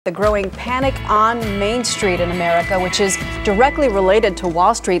The growing panic on Main Street in America, which is directly related to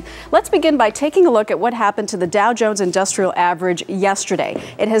Wall Street. Let's begin by taking a look at what happened to the Dow Jones Industrial Average yesterday.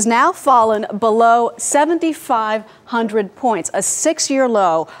 It has now fallen below 7,500 points, a six-year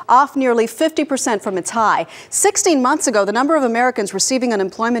low, off nearly 50% from its high. 16 months ago, the number of Americans receiving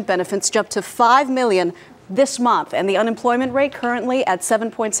unemployment benefits jumped to 5 million this month, and the unemployment rate, currently at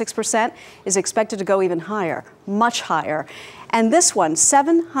 7.6%, is expected to go even higher, much higher. And this one,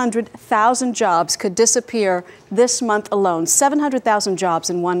 700,000 jobs could disappear this month alone. 700,000 jobs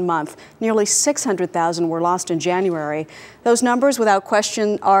in 1 month. Nearly 600,000 were lost in January. Those numbers, without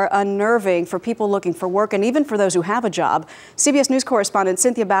question, are unnerving for people looking for work and even for those who have a job. CBS News correspondent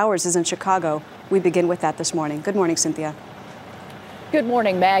Cynthia Bowers is in Chicago. We begin with that this morning. Good morning, Cynthia. Good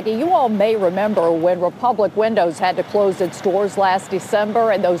morning, Maggie. You all may remember when Republic Windows had to close its doors last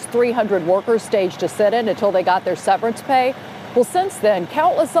December and those 300 workers staged a sit-in until they got their severance pay. Well, since then,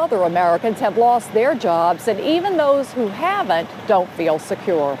 countless other Americans have lost their jobs, and even those who haven't don't feel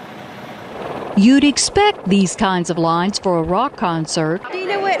secure. You'd expect these kinds of lines for a rock concert. Do you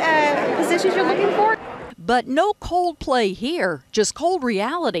know what positions you're looking for? But no Coldplay here, just cold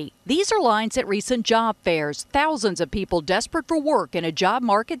reality. These are lines at recent job fairs. Thousands of people desperate for work in a job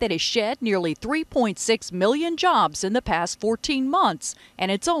market that has shed nearly 3.6 million jobs in the past 14 months,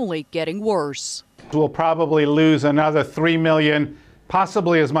 and it's only getting worse. We'll probably lose another 3 million,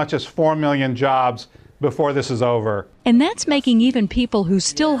 possibly as much as 4 million jobs before this is over. And that's making even people who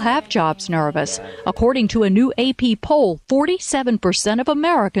still have jobs nervous. According to a new AP poll, 47% of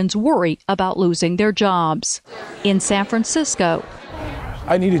Americans worry about losing their jobs. In San Francisco,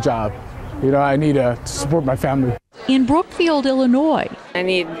 I need a job. I need to support my family. In Brookfield, Illinois, I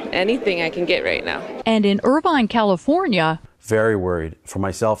need anything I can get right now. And in Irvine, California, very worried for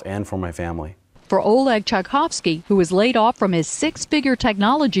myself and for my family. For Oleg Tchaikovsky, who was laid off from his six-figure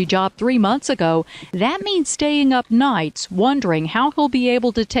technology job 3 months ago, that means staying up nights, wondering how he'll be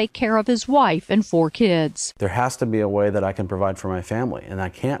able to take care of his wife and 4 kids. There has to be a way that I can provide for my family, and I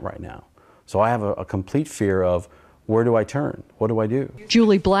can't right now. So I have a complete fear of, where do I turn? What do I do?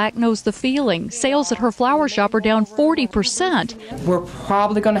 Julie Black knows the feeling. Sales at her flower shop are down 40%. We're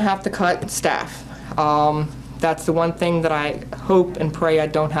probably going to have to cut staff. That's the one thing that I hope and pray I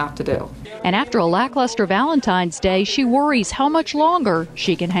don't have to do. And after a lackluster Valentine's Day, she worries how much longer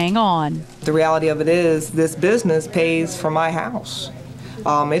she can hang on. The reality of it is this business pays for my house.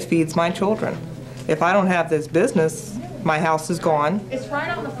 It feeds my children. If I don't have this business, my house is gone.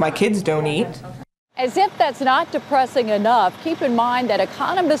 My kids don't eat. As if that's not depressing enough, keep in mind that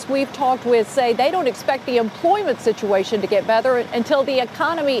economists we've talked with say they don't expect the employment situation to get better until the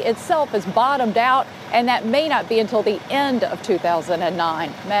economy itself has bottomed out, and that may not be until the end of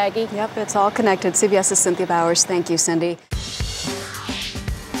 2009. Maggie? Yep, it's all connected. CBS's Cynthia Bowers. Thank you, Cindy.